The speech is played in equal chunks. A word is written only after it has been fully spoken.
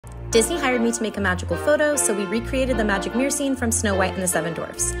Disney hired me to make a magical photo, so we recreated the magic mirror scene from Snow White and the Seven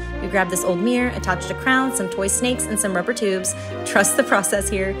Dwarfs. We grabbed this old mirror, attached a crown, some toy snakes, and some rubber tubes. Trust the process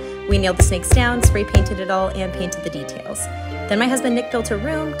here. We nailed the snakes down, spray painted it all, and painted the details. Then my husband Nick built a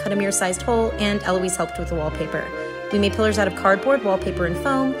room, cut a mirror-sized hole, and Eloise helped with the wallpaper. We made pillars out of cardboard, wallpaper, and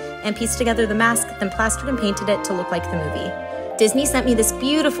foam, and pieced together the mask, then plastered and painted it to look like the movie. Disney sent me this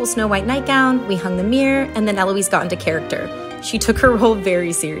beautiful Snow White nightgown, we hung the mirror, and then Eloise got into character. She took her role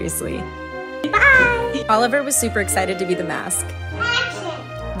very seriously. Bye! Oliver was super excited to be the mask.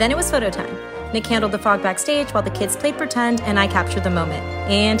 Action! Then it was photo time. Nick handled the fog backstage while the kids played pretend, and I captured the moment.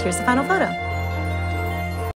 And here's the final photo.